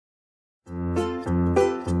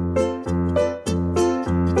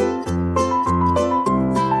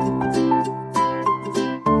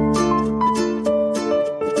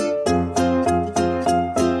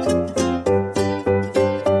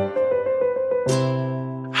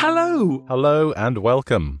Hello! Hello and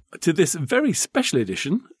welcome To this very special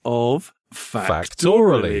edition of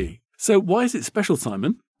Factorally. So why is it special,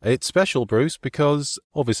 Simon? It's special, Bruce, because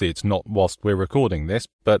obviously it's not whilst we're recording this,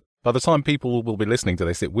 but by the time people will be listening to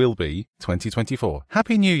this, it will be 2024.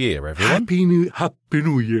 Happy New Year, everyone. Happy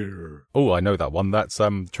New Year. Oh, I know that one. That's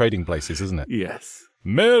Trading Places, isn't it? Yes.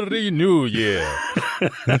 Merry New Year.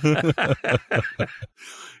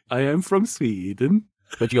 I am from Sweden.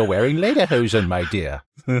 But you're wearing lederhosen, my dear.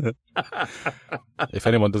 If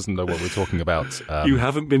anyone doesn't know what we're talking about. You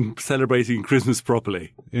haven't been celebrating Christmas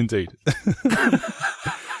properly. Indeed.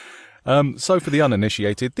 So for the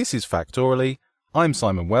uninitiated, this is Factorally. I'm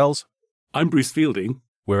Simon Wells. I'm Bruce Fielding.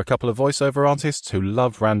 We're a couple of voiceover artists who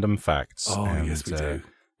love random facts. Oh, yes, we do.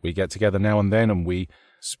 We get together now and then and we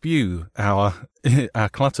spew our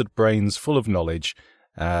cluttered brains full of knowledge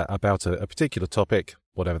about a particular topic,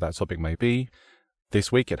 whatever that topic may be. This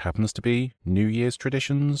week it happens to be New Year's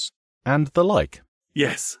traditions and the like.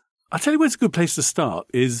 Yes. I'll tell you where it's a good place to start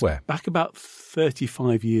is Where? Back about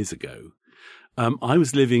 35 years ago. I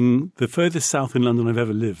was living the furthest south in London I've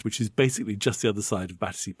ever lived, which is basically just the other side of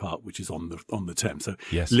Battersea Park, which is on the Thames. So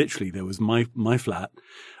Yes. literally there was my flat,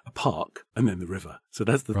 a park, and then the river. So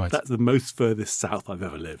that's Right. that's the most furthest south I've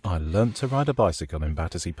ever lived. I learnt to ride a bicycle in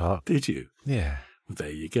Battersea Park. Did you? Yeah. Well,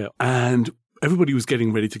 there you go. And everybody was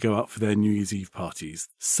getting ready to go out for their New Year's Eve parties.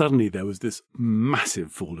 Suddenly there was this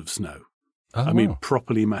massive fall of snow. Oh, I mean, wow.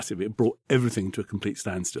 properly massive. It brought everything to a complete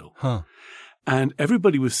standstill. Huh. And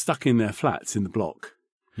everybody was stuck in their flats in the block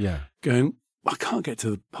Yeah. going, I can't get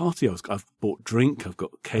to the party. I've bought drink, I've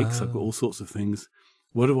got cakes, I've got all sorts of things.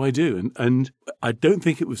 What do I do? And I don't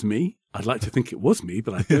think it was me. I'd like to think it was me,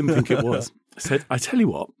 but I don't think it was. I said, I tell you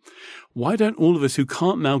what, why don't all of us who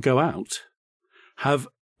can't now go out have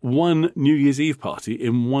one New Year's Eve party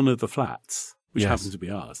in one of the flats, which Yes. happens to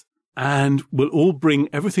be ours. And we'll all bring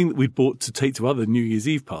everything that we'd bought to take to other New Year's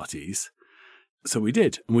Eve parties. So we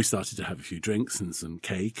did. And we started to have a few drinks and some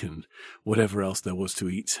cake and whatever else there was to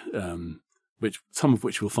eat, some of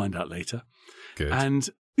which we'll find out later. Good. And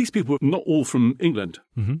these people were not all from England.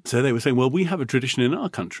 Mm-hmm. So they were saying, well, we have a tradition in our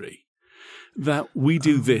country that we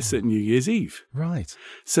do this at New Year's Eve. Right.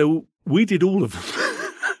 So we did all of them.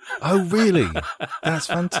 Oh, really? That's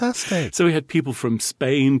fantastic. So we had people from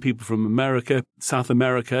Spain, people from America, South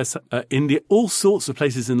America, India, all sorts of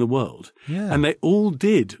places in the world. Yeah. And they all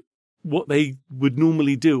did what they would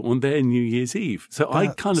normally do on their New Year's Eve. So I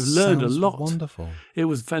kind of learned a sounds lot. Wonderful. It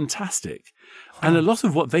was fantastic. And a lot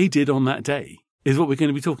of what they did on that day is what we're going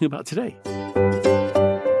to be talking about today.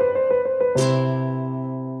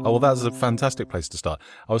 Oh, well, that's a fantastic place to start.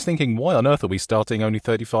 I was thinking, why on earth are we starting only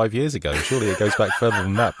 35 years ago? Surely it goes back further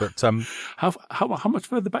than that. But How much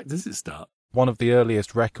further back does it start? one of the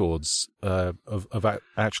earliest records of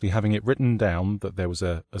actually having it written down that there was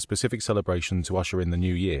a specific celebration to usher in the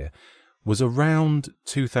new year was around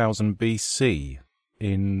 2000 BC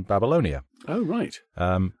in Babylonia. Oh, right.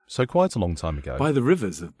 So quite a long time ago. By the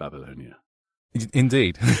rivers of Babylonia.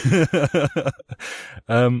 Indeed.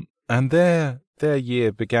 And their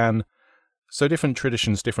year began, so different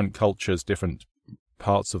traditions, different cultures, different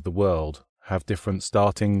parts of the world have different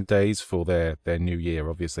starting days for their new year,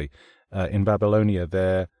 obviously. In Babylonia,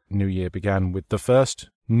 their new year began with the first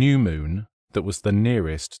new moon that was the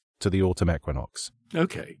nearest to the autumn equinox.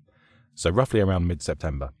 Okay. So roughly around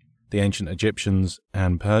mid-September. The ancient Egyptians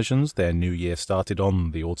and Persians, their new year started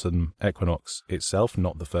on the autumn equinox itself,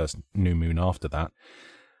 not the first new moon after that.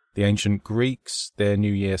 The ancient Greeks, their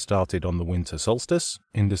new year started on the winter solstice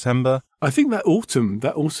in December. I think that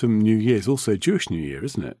autumn New Year is also Jewish New Year,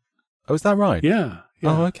 isn't it? Oh, is that right? Yeah.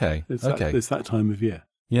 Oh, okay. It's Okay. It's that time of year.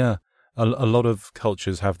 Yeah. A lot of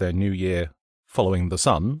cultures have their new year following the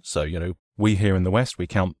sun. So, we here in the West, we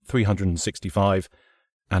count 365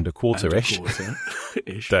 and a quarter-ish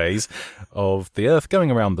days of the Earth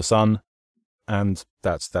going around the sun, and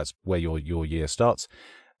that's where your year starts.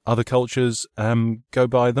 Other cultures go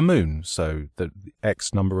by the moon, so the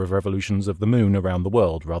X number of revolutions of the moon around the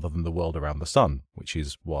world rather than the world around the sun, which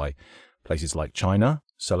is why places like China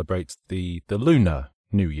celebrate the lunar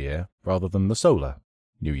New Year rather than the solar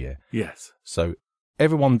New Year. Yes. So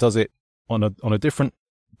everyone does it on a different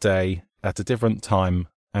day at a different time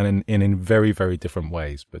and in very, very different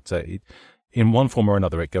ways. But in one form or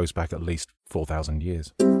another, it goes back at least 4,000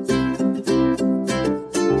 years.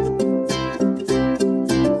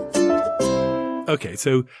 Okay,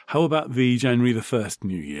 so how about the January the 1st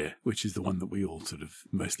New Year, which is the one that we all sort of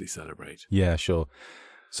mostly celebrate? Yeah, sure.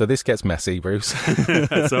 So this gets messy, Bruce.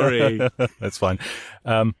 Sorry. That's fine.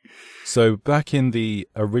 So back in the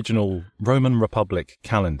original Roman Republic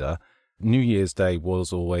calendar, New Year's Day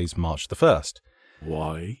was always March the 1st.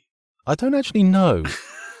 Why? I don't actually know.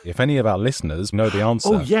 If any of our listeners know the answer.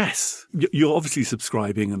 Oh, yes. You're obviously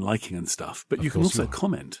subscribing and liking and stuff, but you can also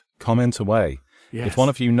comment. Comment away. Yes. If one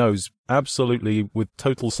of you knows absolutely with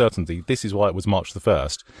total certainty this is why it was March the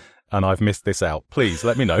 1st and I've missed this out, please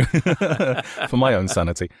let me know for my own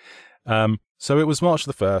sanity. So it was March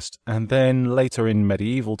the 1st, and then later in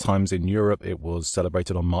medieval times in Europe, it was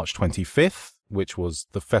celebrated on March 25th, which was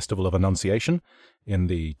the Festival of Annunciation in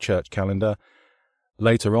the church calendar.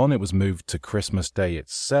 Later on, it was moved to Christmas Day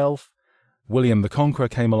itself. William the Conqueror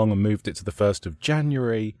came along and moved it to the 1st of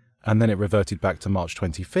January, and then it reverted back to March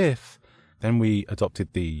 25th. Then we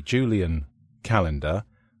adopted the Julian calendar,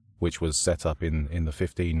 which was set up in the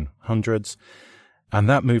 1500s, and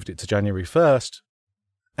that moved it to January 1st.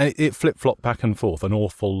 And it flip-flopped back and forth an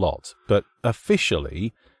awful lot. But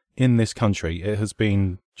officially, in this country, it has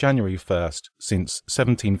been January 1st since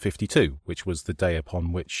 1752, which was the day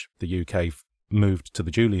upon which the UK moved to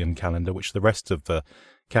the Julian calendar, which the rest of the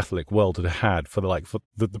Catholic world had for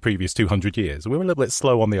the previous 200 years. We were a little bit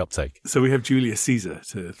slow on the uptake. So we have Julius Caesar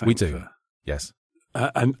to thank. We do, for. Yes.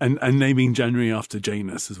 And naming January after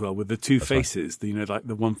Janus as well, with the two That's faces, right. Like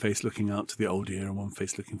the one face looking out to the old year and one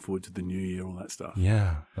face looking forward to the new year, all that stuff.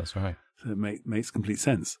 Yeah, that's right. So it makes complete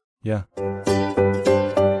sense. Yeah.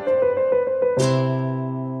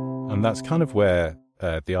 And that's kind of where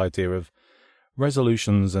the idea of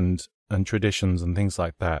resolutions and traditions and things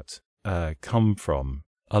like that come from.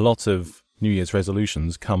 A lot of New Year's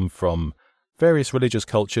resolutions come from various religious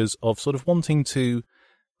cultures of sort of wanting to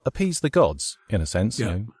appease the gods, in a sense,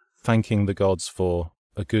 yeah. Thanking the gods for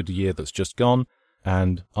a good year that's just gone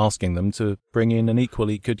and asking them to bring in an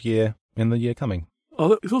equally good year in the year coming.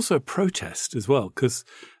 Although it's also a protest as well, because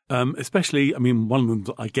especially, one of them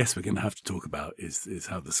that I guess we're going to have to talk about is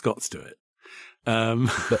how the Scots do it.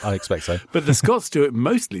 I expect so. But the Scots do it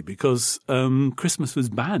mostly because Christmas was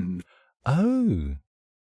banned. Oh.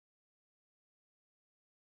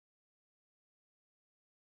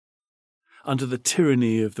 Under the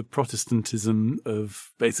tyranny of the Protestantism of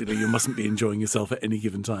basically you mustn't be enjoying yourself at any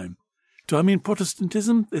given time. Do I mean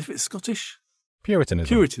Protestantism if it's Scottish?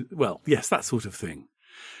 Puritanism. Well, yes, that sort of thing.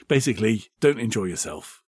 Basically, don't enjoy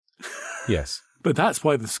yourself. Yes. But that's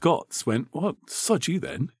why the Scots went, well, sod you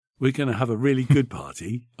then. We're going to have a really good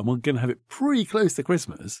party and we're going to have it pretty close to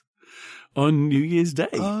Christmas on New Year's Day.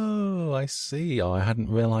 Oh, I see. Oh, I hadn't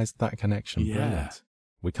realised that connection. Yeah. Brilliant.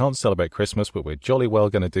 We can't celebrate Christmas, but we're jolly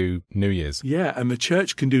well going to do New Year's. Yeah, and the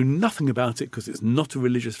church can do nothing about it because it's not a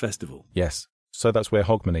religious festival. Yes. So that's where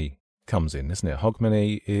Hogmanay comes in, isn't it?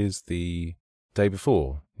 Hogmanay is the day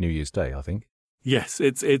before New Year's Day, I think. Yes,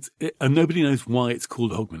 and nobody knows why it's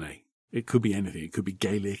called Hogmanay. It could be anything. It could be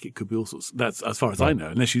Gaelic. It could be all sorts. That's as far as I know,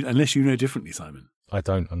 unless you know differently, Simon. I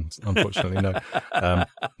don't, unfortunately, no.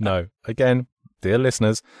 No. Again, dear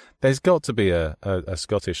listeners, there's got to be a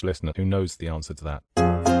Scottish listener who knows the answer to that.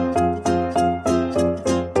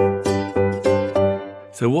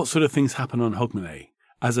 So what sort of things happen on Hogmanay?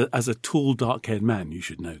 As a tall, dark-haired man, you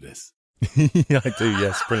should know this. Yeah, I do,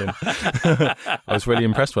 yes. Brilliant. I was really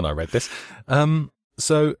impressed when I read this.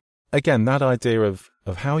 So, again, that idea of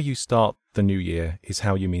how you start the new year is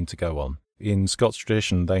how you mean to go on. In Scots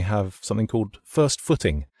tradition, they have something called first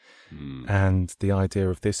footing. And the idea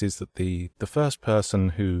of this is that the first person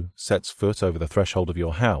who sets foot over the threshold of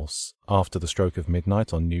your house after the stroke of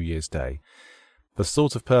midnight on New Year's Day, the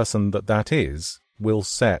sort of person that is, will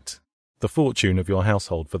set the fortune of your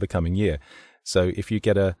household for the coming year. So if you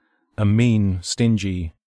get a mean,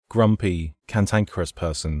 stingy, grumpy, cantankerous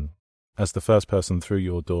person as the first person through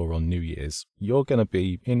your door on New Year's, you're going to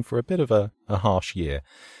be in for a bit of a harsh year.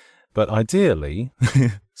 But ideally,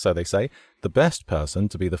 so they say, the best person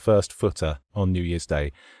to be the first footer on New Year's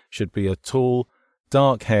Day should be a tall,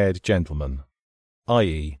 dark-haired gentleman,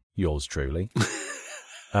 i.e. yours truly.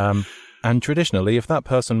 And traditionally, if that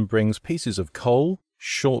person brings pieces of coal,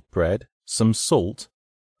 shortbread, some salt,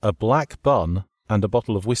 a black bun, and a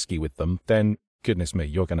bottle of whiskey with them, then, goodness me,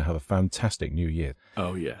 you're going to have a fantastic New Year.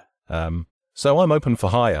 Oh, yeah. So I'm open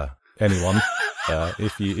for hire, anyone.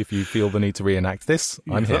 If you feel the need to reenact this,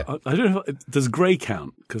 I'm here. I don't know. Does grey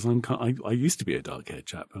count? Because I used to be a dark-haired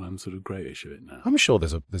chap, and I'm sort of greyish a bit now. I'm sure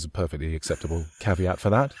there's a perfectly acceptable caveat for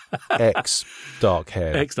that.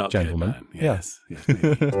 Ex-dark-haired gentleman. Man. Yes. Yeah. Yes,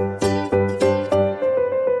 maybe.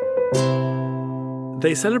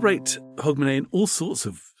 They celebrate Hogmanay in all sorts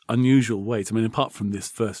of unusual ways. Apart from this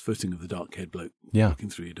first footing of the dark-haired bloke walking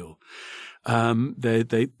through your door.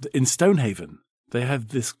 They in Stonehaven, they have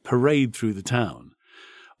this parade through the town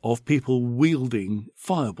of people wielding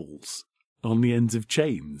fireballs on the ends of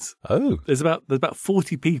chains. Oh. There's about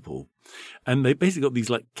 40 people, and they basically got these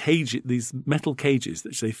like these metal cages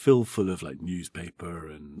that they fill full of like newspaper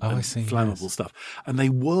and flammable stuff, and they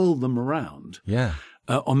whirl them around. Yeah.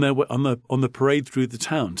 On the parade through the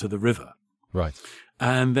town to the river. Right.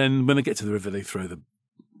 And then when they get to the river, they throw the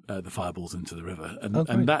fireballs into the river,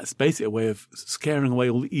 and that's basically a way of scaring away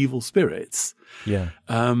all the evil spirits. Yeah.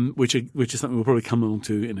 Which is something we'll probably come along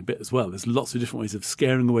to in a bit as well. There's lots of different ways of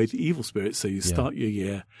scaring away the evil spirits. So you start your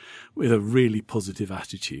year with a really positive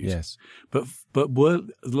attitude. Yes. But we're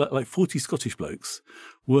like 40 Scottish blokes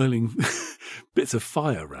whirling bits of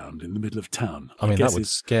fire around in the middle of town. I mean, that would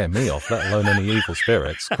scare me off, let alone any evil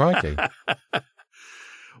spirits. Crikey.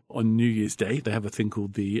 On New Year's Day, they have a thing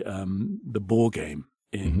called the boar game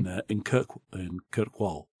in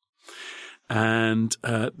Kirkwall. And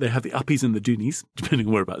they have the uppies and the doonies, depending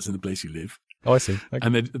on whereabouts in the place you live. Oh, I see. Okay.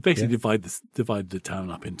 And they basically divide the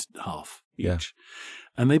town up into half each. Yeah.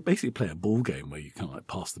 And they basically play a ball game where you kind of like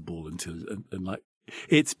pass the ball until, and like,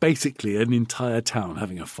 it's basically an entire town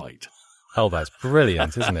having a fight. Oh, that's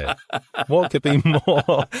brilliant, isn't it? What could be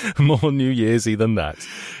more New Year's-y than that?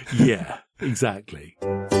 Yeah, exactly.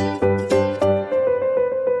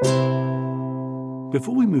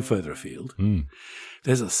 Before we move further afield,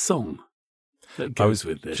 there's a song that goes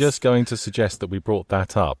with this. Just going to suggest that we brought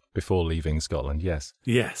that up before leaving Scotland, yes.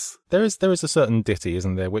 Yes. There is a certain ditty,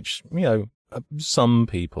 isn't there, which, some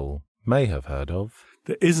people may have heard of.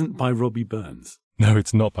 That isn't by Robbie Burns. No,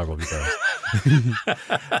 it's not by Robbie Burns.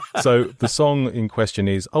 So the song in question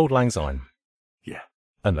is Auld Lang Syne. Yeah.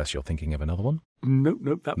 Unless you're thinking of another one.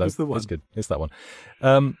 Nope, that was the one. It's good. It's that one.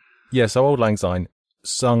 So Auld Lang Syne,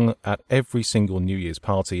 sung at every single New Year's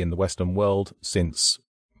party in the Western world since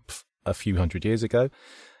a few hundred years ago.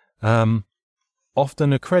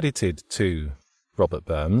 Often accredited to Robert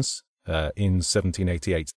Burns in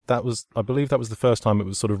 1788. I believe that was the first time it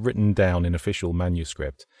was sort of written down in official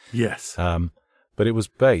manuscript. Yes. But it was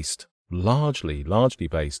largely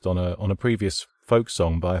based on a previous folk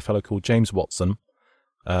song by a fellow called James Watson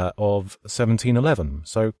of 1711,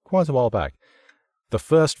 so quite a while back. The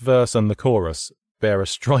first verse and the chorus bear a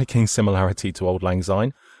striking similarity to Auld Lang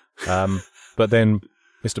Syne, but then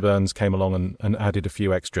Mr. Burns came along and added a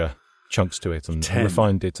few extra chunks to it and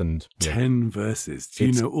refined it. And 10 verses. Do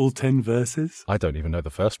you know all 10 verses? I don't even know the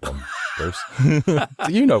first one, Bruce. Do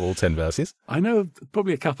you know all 10 verses? I know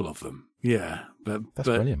probably a couple of them, yeah. That's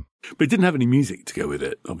brilliant. But it didn't have any music to go with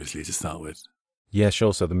it, obviously, to start with. Yeah,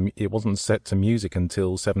 sure. So it wasn't set to music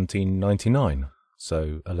until 1799,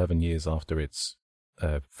 so 11 years after its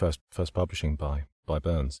first publishing by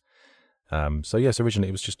Burns. So yes, originally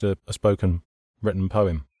it was just a spoken, written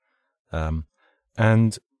poem.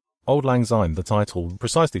 And Auld Lang Syne, the title,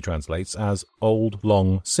 precisely translates as Old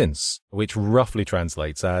Long Since, which roughly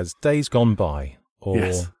translates as Days Gone By,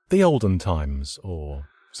 or The Olden Times, or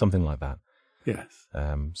something like that. Yes.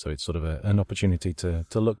 So it's sort of an opportunity to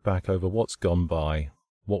look back over what's gone by,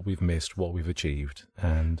 what we've missed, what we've achieved,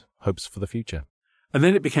 and hopes for the future. And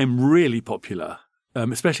then it became really popular,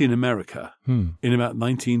 especially in America, in about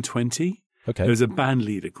 1920. Okay. There was a band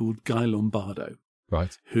leader called Guy Lombardo.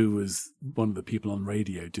 Right. Who was one of the people on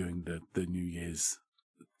radio doing the New Year's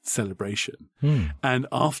celebration. And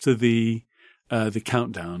after the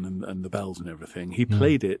countdown and the bells and everything, he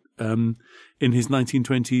played it in his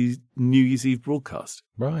 1920 New Year's Eve broadcast.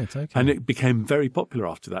 Right, okay. And it became very popular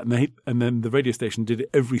after that. And then the radio station did it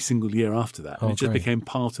every single year after that. And it just became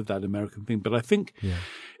part of that American thing. But I think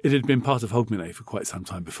it had been part of Hogmanay for quite some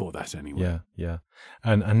time before that anyway. Yeah.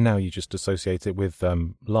 And now you just associate it with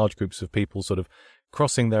large groups of people sort of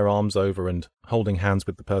crossing their arms over and holding hands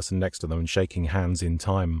with the person next to them and shaking hands in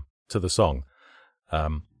time to the song.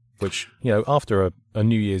 Which, after a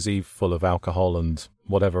New Year's Eve full of alcohol and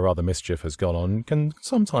whatever other mischief has gone on, can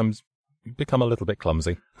sometimes become a little bit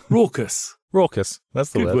clumsy. Raucous. Raucous,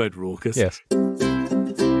 that's the word. Good word, raucous. Yes.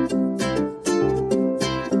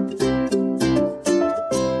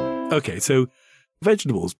 Okay, so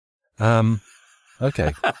vegetables.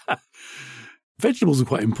 Okay. Vegetables are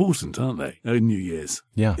quite important, aren't they, in New Year's?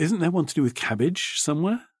 Yeah. Isn't there one to do with cabbage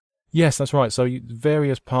somewhere? Yes, that's right. So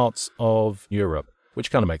various parts of Europe, which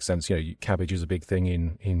kind of makes sense. Cabbage is a big thing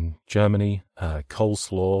in Germany.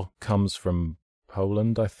 Coleslaw comes from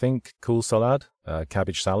Poland, I think. Koolsalad,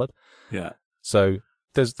 cabbage salad. Yeah. So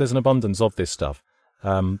there's an abundance of this stuff.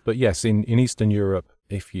 But yes, in Eastern Europe,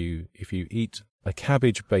 if you eat a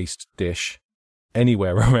cabbage-based dish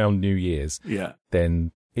anywhere around New Year's,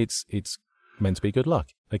 then it's meant to be good luck.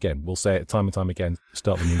 Again, we'll say it time and time again.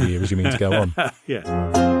 Start the new year as you mean to go on. Yeah.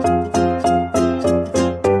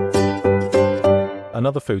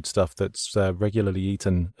 another foodstuff that's regularly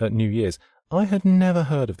eaten at New Year's. I had never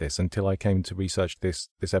heard of this until I came to research this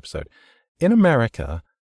episode. In America,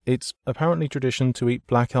 it's apparently tradition to eat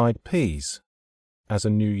black-eyed peas as a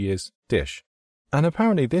New Year's dish. And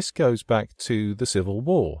apparently this goes back to the Civil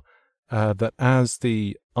War, that as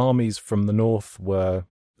the armies from the north were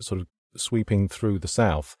sort of sweeping through the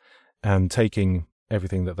south and taking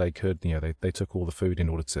everything that they could, they took all the food in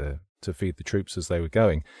order to feed the troops as they were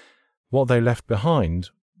going. What they left behind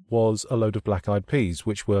was a load of black-eyed peas,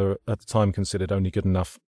 which were at the time considered only good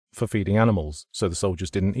enough for feeding animals, so the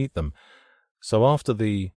soldiers didn't eat them. So after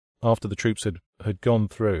the troops had gone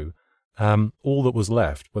through, all that was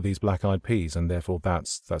left were these black-eyed peas, and therefore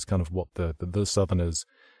that's kind of what the Southerners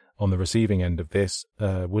on the receiving end of this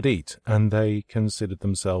would eat, and they considered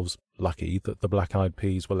themselves lucky that the black-eyed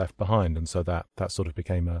peas were left behind, and so that sort of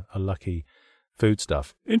became a lucky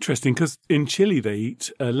foodstuff. Interesting, because in Chile they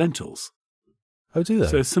eat lentils. Oh, do they?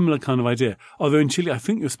 So a similar kind of idea. Although in Chile, I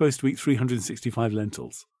think you're supposed to eat 365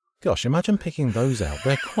 lentils. Gosh, imagine picking those out.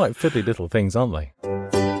 They're quite fiddly little things, aren't they?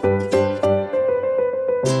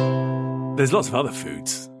 There's lots of other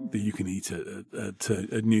foods that you can eat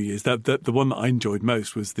at New Year's. The one that I enjoyed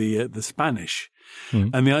most was the Spanish.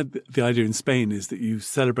 And the idea in Spain is that you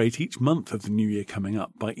celebrate each month of the New Year coming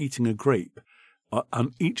up by eating a grape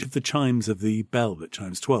on each of the chimes of the bell that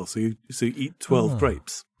chimes 12. So you eat 12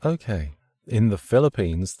 grapes. Okay. In the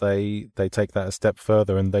Philippines, they take that a step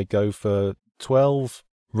further and they go for 12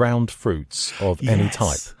 round fruits of any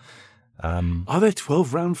type. Are there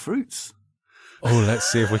 12 round fruits? Oh,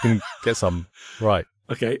 let's see if we can get some. Right.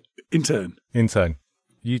 Okay. In turn.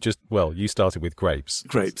 You started with grapes.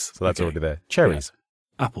 Grapes. So that's already there. Cherries.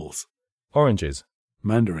 Yeah. Apples. Oranges.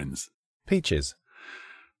 Mandarins. Peaches.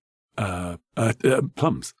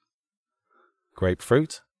 Plums.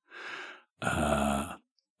 Grapefruit.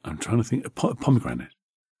 I'm trying to think. Pomegranate.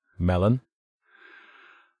 Melon.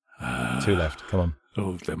 2 left. Come on.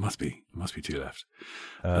 Oh, there must be 2 left.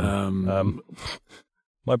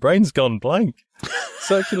 My brain's gone blank.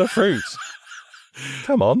 Circular fruit.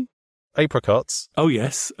 Come on. Apricots. Oh,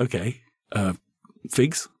 yes. Okay.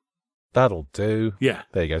 Figs. That'll do. Yeah.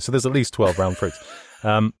 There you go. So there's at least 12 round fruits.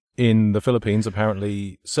 In the Philippines,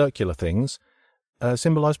 apparently, circular things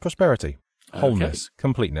symbolize prosperity, wholeness,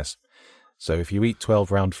 completeness. So if you eat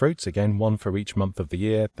 12 round fruits, again, 1 for each month of the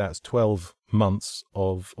year, that's 12 months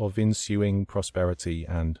of ensuing prosperity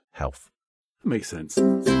and health. Makes sense.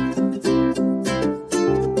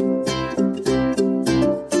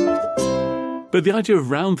 But the idea of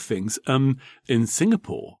round things, in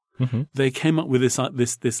Singapore, they came up with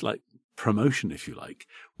this like promotion, if you like,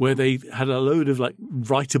 where they had a load of like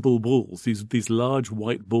writable balls, these large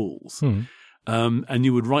white balls, and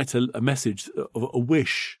you would write a message of a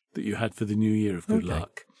wish that you had for the new year of good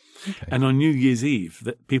luck. Okay. And on New Year's Eve,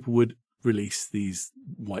 that people would release these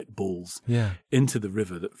white balls into the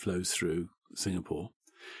river that flows through Singapore.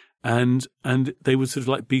 And they would sort of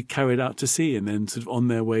like be carried out to sea and then sort of on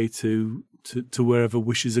their way to wherever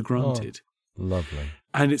wishes are granted. Oh, lovely.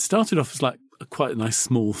 And it started off as like quite a nice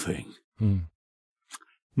small thing.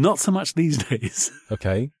 Not so much these days.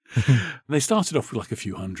 Okay. They started off with like a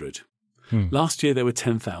few hundred. Last year there were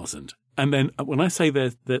 10,000. And then when I say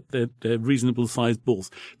they're reasonable sized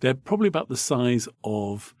balls, they're probably about the size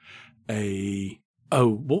of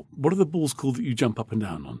what are the balls called that you jump up and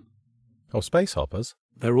down on? Oh, space hoppers?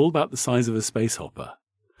 They're all about the size of a space hopper.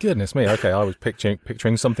 Goodness me. Okay, I was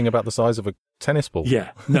picturing something about the size of a tennis ball.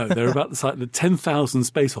 Yeah. No, they're about the size of 10,000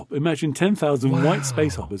 space hoppers. Imagine 10,000 white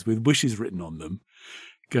space hoppers with wishes written on them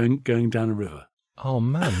going down a river. Oh,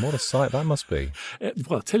 man, what a sight that must be. Well,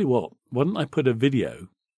 I'll tell you what. Why don't I put a video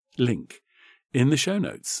link in the show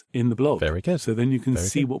notes, in the blog? Very good. So then you can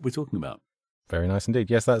see what we're talking about. Very nice indeed.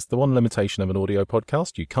 Yes, that's the one limitation of an audio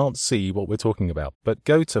podcast. You can't see what we're talking about. But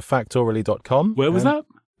go to factorially.com. Where was that?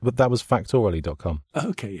 But that was factorially.com. Oh,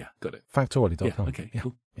 okay, yeah, got it. Factorially.com. Yeah, okay,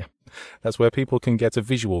 cool. Yeah. That's where people can get a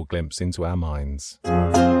visual glimpse into our minds.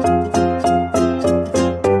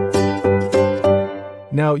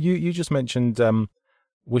 Now, you just mentioned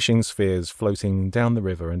wishing spheres floating down the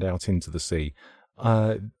river and out into the sea.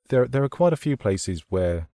 There are quite a few places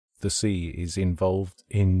where the sea is involved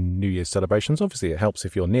in New Year's celebrations. Obviously, it helps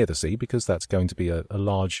if you're near the sea because that's going to be a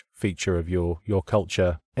large feature of your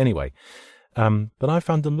culture anyway. But I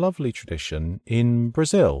found a lovely tradition in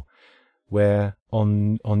Brazil where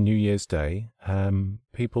on New Year's Day,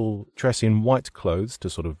 people dress in white clothes to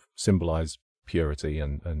sort of symbolize purity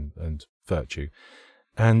and virtue.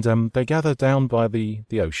 And they gather down by the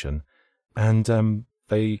ocean and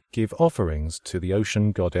they give offerings to the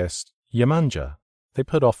ocean goddess Yemanja. They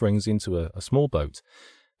put offerings into a small boat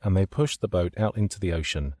and they push the boat out into the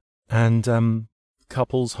ocean. And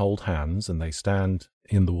couples hold hands and they stand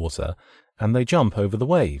in the water and they jump over the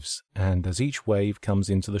waves. And as each wave comes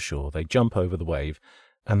into the shore, they jump over the wave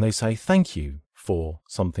and they say thank you for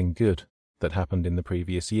something good that happened in the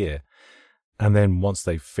previous year. And then once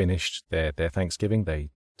they've finished their Thanksgiving, they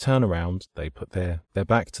turn around, they put their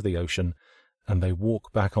back to the ocean, and they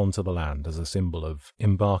walk back onto the land as a symbol of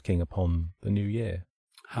embarking upon the new year.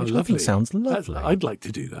 How which lovely. I think sounds lovely. I'd like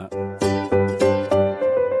to do that.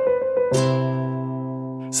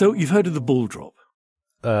 So you've heard of the ball drop?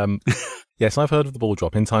 Yes, I've heard of the ball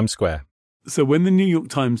drop in Times Square. So when the New York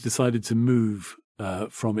Times decided to move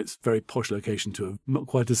from its very posh location to not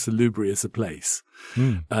quite as salubrious a place,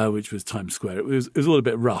 which was Times Square, it was all a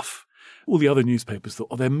bit rough. All the other newspapers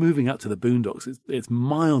thought, they're moving out to the boondocks. It's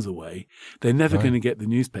miles away. They're never going to get the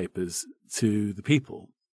newspapers to the people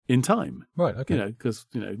in time. Right, okay. Because,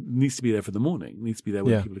 it needs to be there for the morning. It needs to be there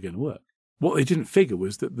when people are going to work. What they didn't figure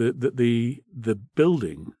was that the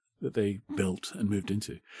building that they built and moved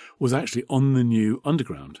into was actually on the new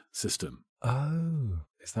underground system. Oh,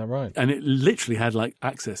 is that right? And it literally had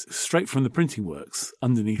access straight from the printing works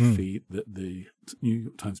underneath the New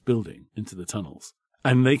York Times building into the tunnels.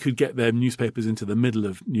 And they could get their newspapers into the middle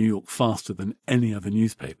of New York faster than any other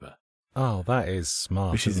newspaper. Oh, that is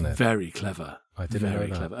smart, which is isn't it? Very clever. I didn't know that.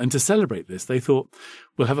 Very clever. And to celebrate this, they thought,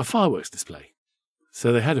 we'll have a fireworks display.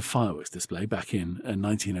 So they had a fireworks display back in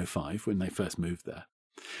 1905 when they first moved there.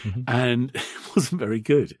 Mm-hmm. And it wasn't very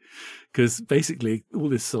good because basically all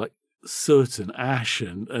this soot and ash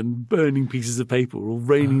and burning pieces of paper were all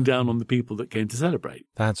raining down on the people that came to celebrate.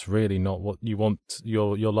 That's really not what you want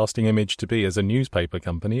your lasting image to be as a newspaper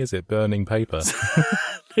company, is it? Burning paper.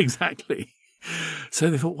 Exactly. So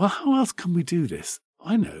they thought, well, how else can we do this?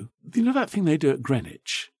 I know. You know that thing they do at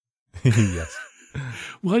Greenwich? Yes.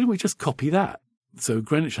 Why don't we just copy that? So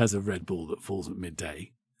Greenwich has a red ball that falls at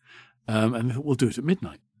midday, and they thought, we'll do it at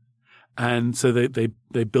midnight. And so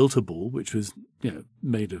they built a ball which was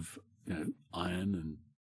made of iron, and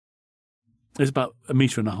it's about 1.5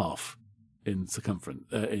 meters in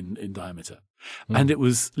circumference in diameter, and it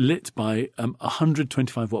was lit by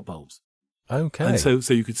 125 watt bulbs. Okay, and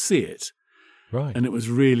so you could see it, right? And it was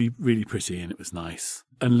really, really pretty, and it was nice.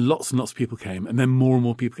 And lots of people came, and then more and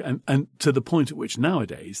more people came, and to the point at which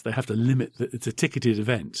nowadays they have to limit that it's a ticketed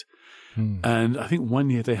event. And I think one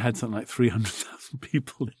year they had something like 300,000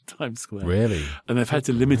 people in Times Square. Really? And they've had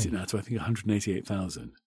to limit it now to, I think,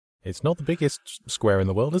 188,000. It's not the biggest square in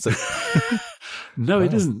the world, is it? No, wow.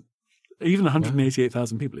 It isn't. Even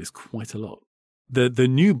 188,000 people is quite a lot. The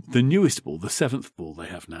newest ball, the 7th ball they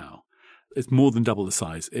have now, it's more than double the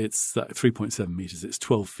size. It's 3.7 meters. It's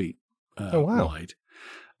 12 feet wide.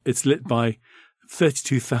 It's lit by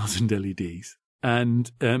 32,000 LEDs.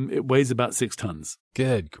 And it weighs about 6 tons.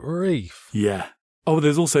 Good grief. Yeah. Oh,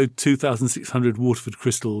 there's also 2,600 Waterford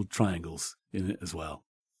crystal triangles in it as well.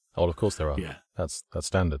 Oh, of course there are. Yeah. That's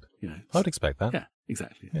standard. I would expect that. Yeah,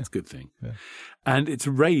 exactly. Yeah. It's a good thing. Yeah. And it's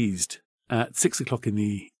raised at 6 o'clock in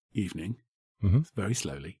the evening, very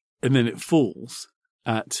slowly. And then it falls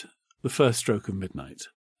at the first stroke of midnight.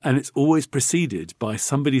 And it's always preceded by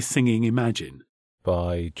somebody singing Imagine.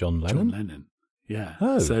 By John Lennon? John Lennon. Yeah.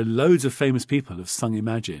 Oh. So loads of famous people have sung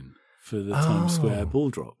Imagine for the Times Square ball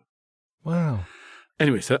drop. Wow.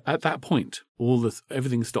 Anyway, so at that point,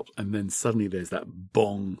 everything stops, and then suddenly there's that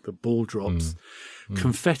bong, the ball drops,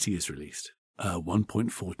 confetti is released,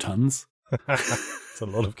 1.4 tons. It's a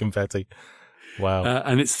lot of confetti. Wow.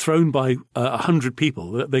 And it's thrown by 100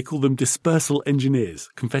 people. They call them dispersal engineers,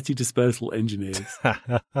 confetti dispersal engineers.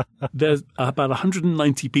 There's about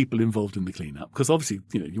 190 people involved in the cleanup because obviously,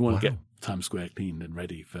 you want to get Times Square cleaned and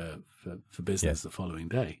ready for business the following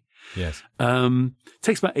day. Yes.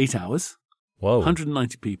 Takes about 8 hours. Whoa.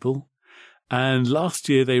 190 people. And last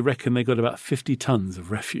year they reckon they got about 50 tons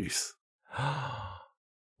of refuse.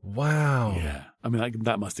 Wow. Yeah. I mean,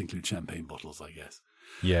 that must include champagne bottles, I guess.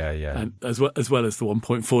 Yeah. And as well as the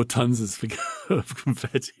 1.4 tons of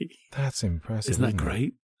confetti. That's impressive. Isn't that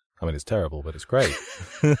great? I mean, it's terrible, but it's great.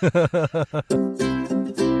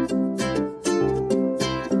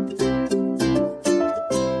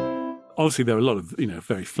 Obviously, there are a lot of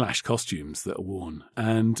very flash costumes that are worn,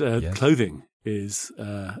 and clothing is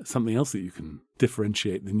something else that you can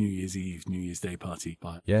differentiate the New Year's Eve, New Year's Day party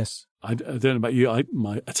by. Yes. I don't know about you.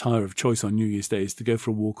 My attire of choice on New Year's Day is to go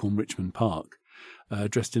for a walk on Richmond Park,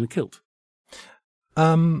 dressed in a kilt.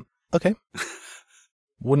 Okay.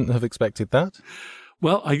 Wouldn't have expected that.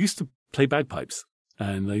 Well, I used to play bagpipes,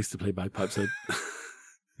 and I used to play bagpipes.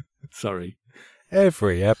 Sorry.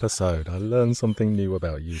 Every episode, I learn something new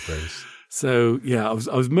about you, Bruce. So yeah, I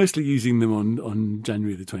was mostly using them on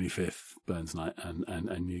January the 25th, Burns Night,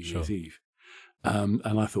 and New Year's Eve. And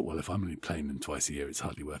I thought, well, if I'm only playing them twice a year, it's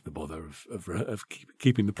hardly worth the bother of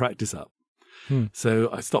keeping the practice up. So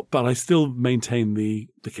I stopped, but I still maintain the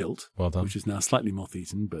kilt, which is now slightly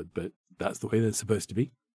moth-eaten, but that's the way they're supposed to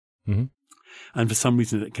be. Mm-hmm. And for some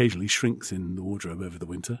reason, it occasionally shrinks in the wardrobe over the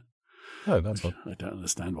winter. Oh, that's odd. I don't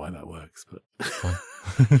understand why that works, but fine.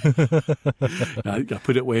 I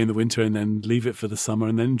put it away in the winter and then leave it for the summer,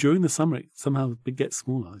 and then during the summer, it gets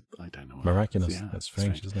smaller. I don't know. Miraculous. That's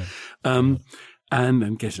strange, isn't it? And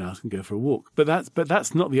then get it out and go for a walk. But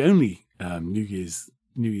that's not the only New Year's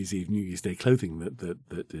Eve, New Year's Day clothing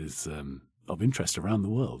that is of interest around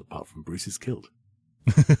the world, apart from Bruce's kilt.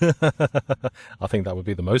 I think that would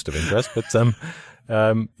be the most of interest, but do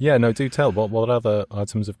tell. What other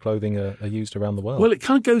items of clothing are used around the world? Well, it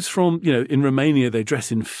kind of goes from, in Romania they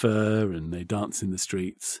dress in fur and they dance in the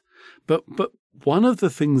streets, but one of the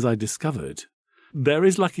things I discovered, there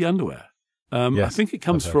is lucky underwear. Yes, I think it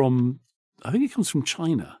comes from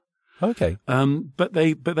China. Okay. But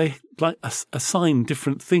they like assign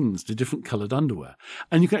different things to different coloured underwear,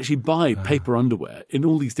 and you can actually buy paper underwear in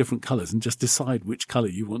all these different colours and just decide which colour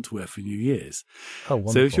you want to wear for New Year's. Oh,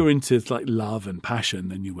 wonderful. So if you're into like love and passion,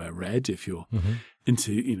 then you wear red. If you're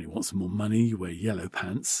into, you want some more money, you wear yellow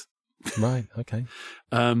pants. Right. Okay.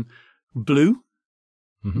 Blue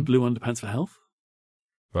underpants for health.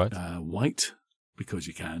 Right. White because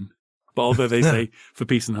you can, but although they say for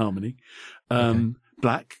peace and harmony. Okay.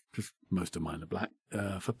 Black, because most of mine are black,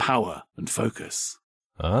 for power and focus.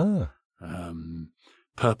 Purple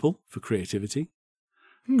for creativity.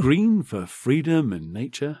 Green for freedom and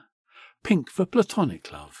nature. Pink for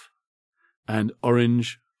platonic love. And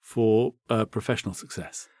orange for professional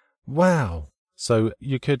success. Wow. So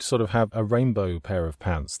you could sort of have a rainbow pair of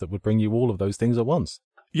pants that would bring you all of those things at once.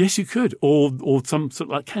 Yes, you could. Or some sort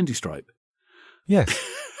of like candy stripe. Yes.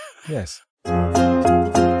 Yes.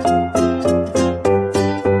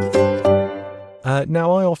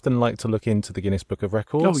 Now, I often like to look into the Guinness Book of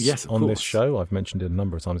Records on this show. I've mentioned it a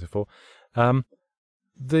number of times before.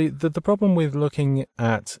 The problem with looking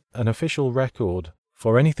at an official record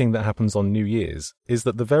for anything that happens on New Year's is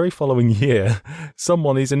that the very following year,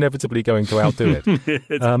 someone is inevitably going to outdo it.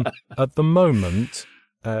 At the moment,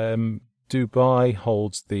 Dubai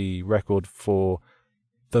holds the record for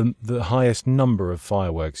the highest number of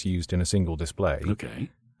fireworks used in a single display.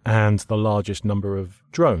 Okay. And the largest number of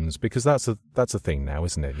drones, because that's a thing now,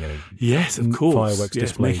 isn't it? Yes, of course. Fireworks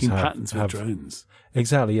displays making patterns with drones.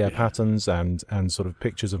 Exactly, yeah, patterns and sort of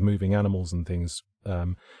pictures of moving animals and things,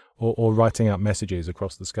 or writing out messages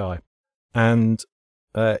across the sky. And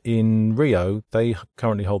in Rio, they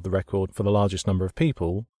currently hold the record for the largest number of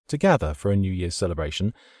people to gather for a New Year's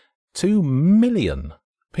celebration. 2 million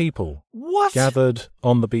people gathered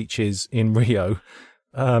on the beaches in Rio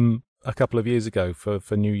a couple of years ago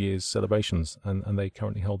for New Year's celebrations, and they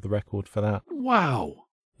currently hold the record for that. Wow.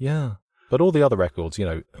 Yeah. But all the other records,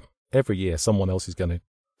 every year someone else is going to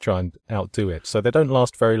try and outdo it, so they don't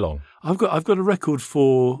last very long. I've got a record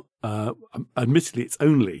for, admittedly, it's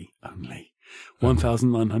only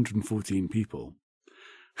 1,914 people,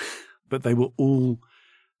 but they were all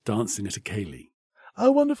dancing at a ceilidh. Oh,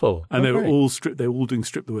 wonderful! And they were all doing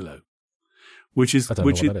Strip the Willow, which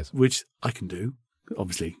I can do,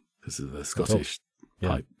 obviously. This is a Scottish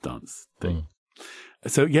pipe dance thing.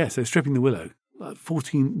 So stripping the willow,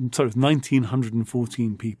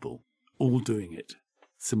 1,914 people all doing it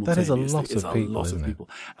simultaneously. That is a lot of people, isn't it?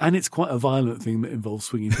 And it's quite a violent thing that involves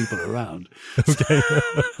swinging people around. Okay.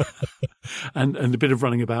 and a bit of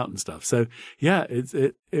running about and stuff. So yeah,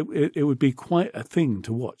 it would be quite a thing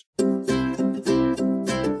to watch.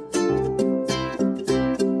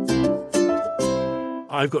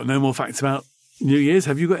 I've got no more facts about New Year's.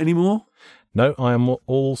 Have you got any more? No, I am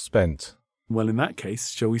all spent. Well, in that case,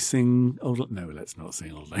 shall we sing Old... No, let's not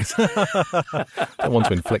sing Old Lang Syne. Don't want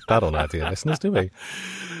to inflict that on our dear listeners, do we?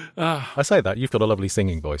 I say that. You've got a lovely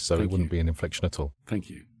singing voice, so it wouldn't be an infliction at all. Thank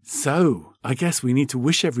you. So, I guess we need to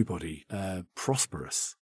wish everybody a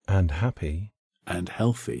prosperous... and happy... and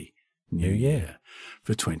healthy New Year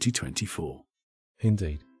for 2024.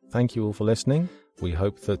 Indeed. Thank you all for listening. We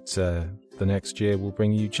hope that the next year will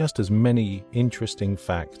bring you just as many interesting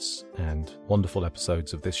facts and wonderful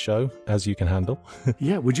episodes of this show as you can handle.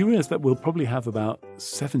 Yeah, would you realise that we'll probably have about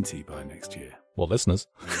 70 by next year? Well, listeners.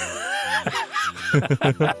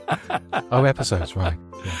 Oh, episodes, right.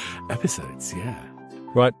 Yeah. Episodes, yeah.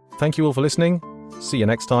 Right, thank you all for listening. See you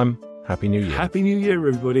next time. Happy New Year. Happy New Year,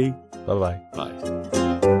 everybody. Bye-bye. Bye.